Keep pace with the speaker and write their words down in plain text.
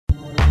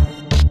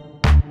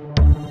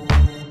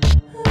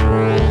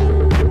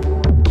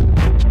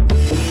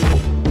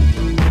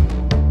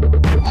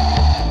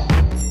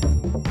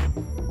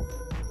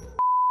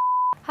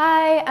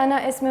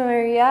أنا اسمي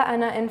ماريا،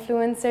 أنا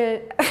انفلونسر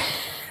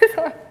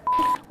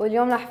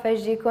واليوم رح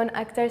فرجيكم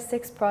أكتر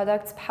 6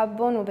 products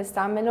بحبهم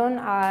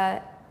وبستعملهم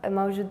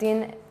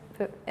موجودين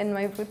in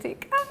my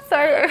boutique.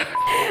 Sorry,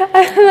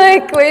 I'm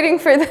like waiting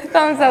for the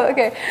thumbs up.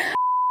 Okay.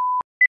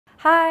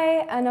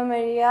 هاي، أنا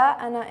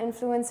ماريا، أنا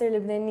انفلونسر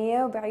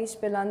لبنانية وبعيش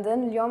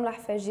بلندن. اليوم رح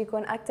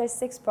فرجيكم أكتر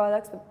 6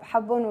 products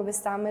بحبهم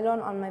وبستعملهم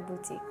on my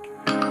boutique.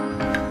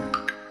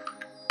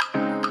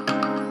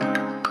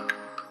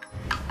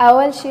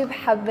 أول شي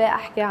بحب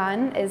أحكي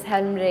عن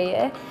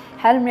هالمراية.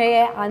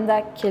 هالمراية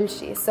عندها كل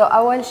شي.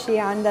 أول شي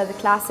عندها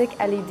the classic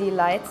LED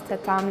light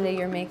تتعملي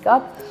your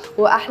makeup،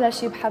 وأحلى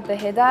شي بحبه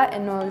هيدا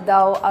إنه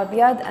الضوء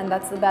أبيض and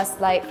that's the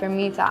best light for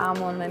me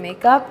تعمل my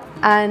makeup.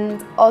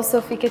 And also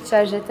فيك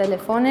تشارجي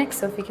تليفونك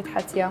فيك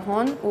تحطيها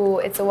هون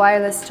it's a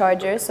wireless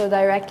charger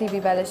directly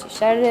ببلش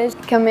يشارج.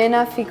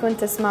 كمان فيكن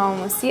تسمعوا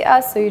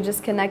موسيقى you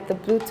just connect the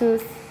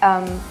Bluetooth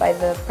by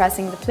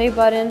pressing the play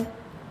button.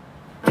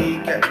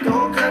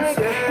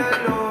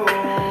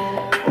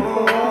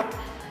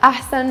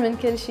 أحسن من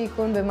كل شي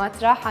يكون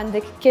بمطرح،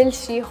 عندك كل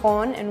شي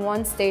هون in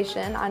one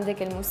station.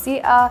 عندك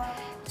الموسيقى،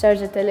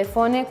 تشارج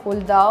تليفونك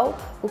والضوء،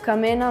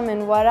 وكمان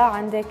من ورا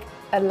عندك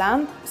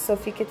اللامب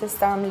فيك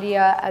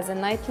تستعمليها as a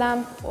night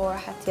lamp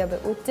وحطيها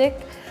بأوضتك.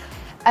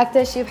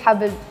 أكتر شي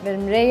بحب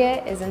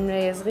بالمراية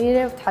المراية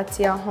صغيرة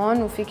وبتحطيها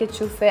هون وفيك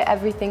تشوفي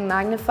everything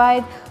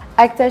magnified.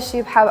 أكتر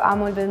شي بحب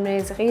أعمل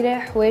بالمراية صغيرة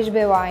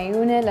حواجبي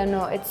وعيوني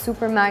لأنه it's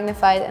super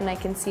magnified and I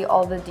can see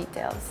all the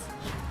details.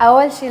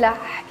 أول شي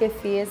رح أحكي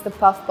فيه the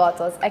puff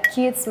bottles.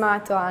 أكيد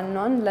سمعتوا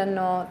عنهم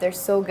لأنه they're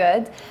so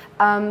good.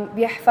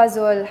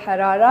 بيحفظوا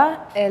الحرارة،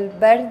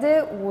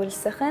 البردة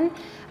والسخن.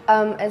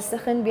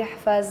 السخن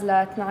بيحفظ ل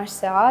 12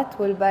 ساعات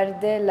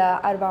والبردة ل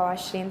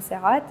 24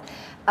 ساعات.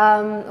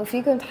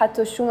 وفيكم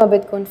تحطوا شو ما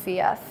بدكم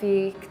فيها،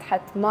 فيك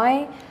تحط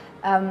مي،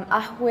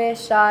 قهوة،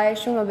 شاي،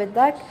 شو ما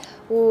بدك،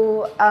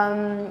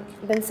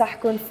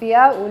 بنصحكم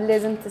فيها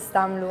ولازم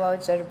تستعملوها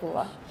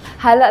وتجربوها.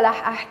 هلا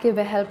رح احكي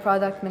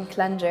بهالبرودكت من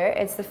كلينجر.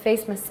 It's the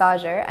face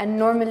massager and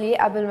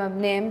normally قبل ما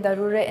بنام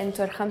ضروري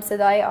انطر 5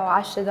 دقايق او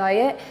 10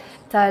 دقايق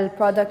تا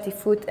البرودكت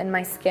يفوت in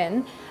my skin.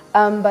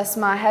 بس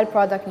مع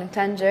هالبرودكت من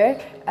كلينجر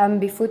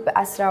بيفوت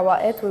بأسرع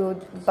وقت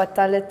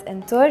وبطلت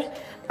انطر.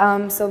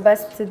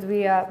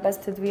 بس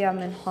بتدويها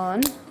من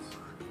هون.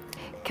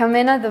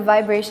 كمان the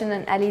vibration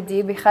and LED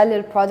بيخلي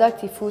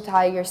البرودكت يفوت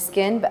على your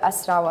skin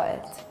بأسرع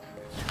وقت.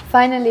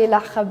 Finally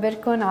رح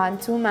خبركن عن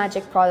 2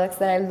 magic products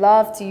that I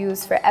love to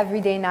use for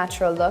everyday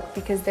natural look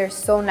because they're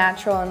so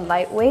natural and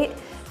lightweight.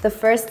 The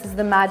first is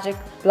the magic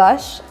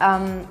blush.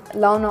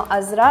 لونه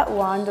أزرق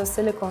وعنده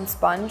silicone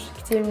sponge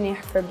كتير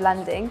منيح for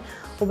blending.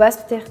 وبس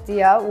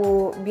بتاخديها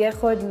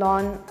وبياخد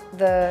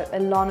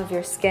اللون of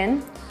your skin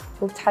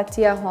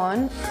وبتحطيها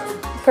هون.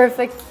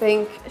 Perfect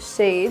pink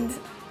shade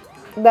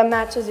that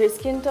matches your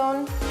skin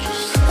tone.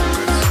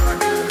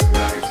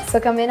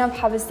 كمان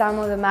بحب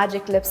استعمل the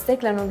magic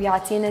lipstick لأنه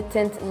بيعطيني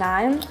تنت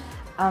ناعم.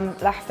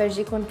 رح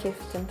فرجيكم كيف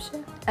تمشي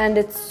and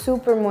it's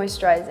super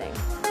moisturizing.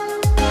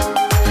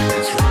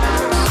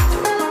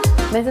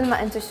 مثل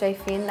ما انتم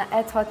شايفين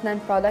نقيت هوت 9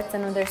 products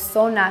انه they're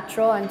so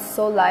natural and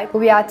so light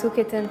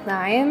وبيعطوكي تنت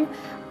ناعم.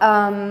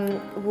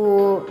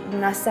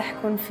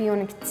 وبنصحكم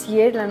فيهم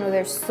كتير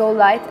لأنه they're so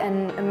light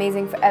and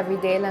amazing for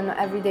everyday لأنه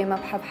everyday ما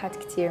بحب حط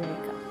كتير ميك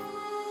اب.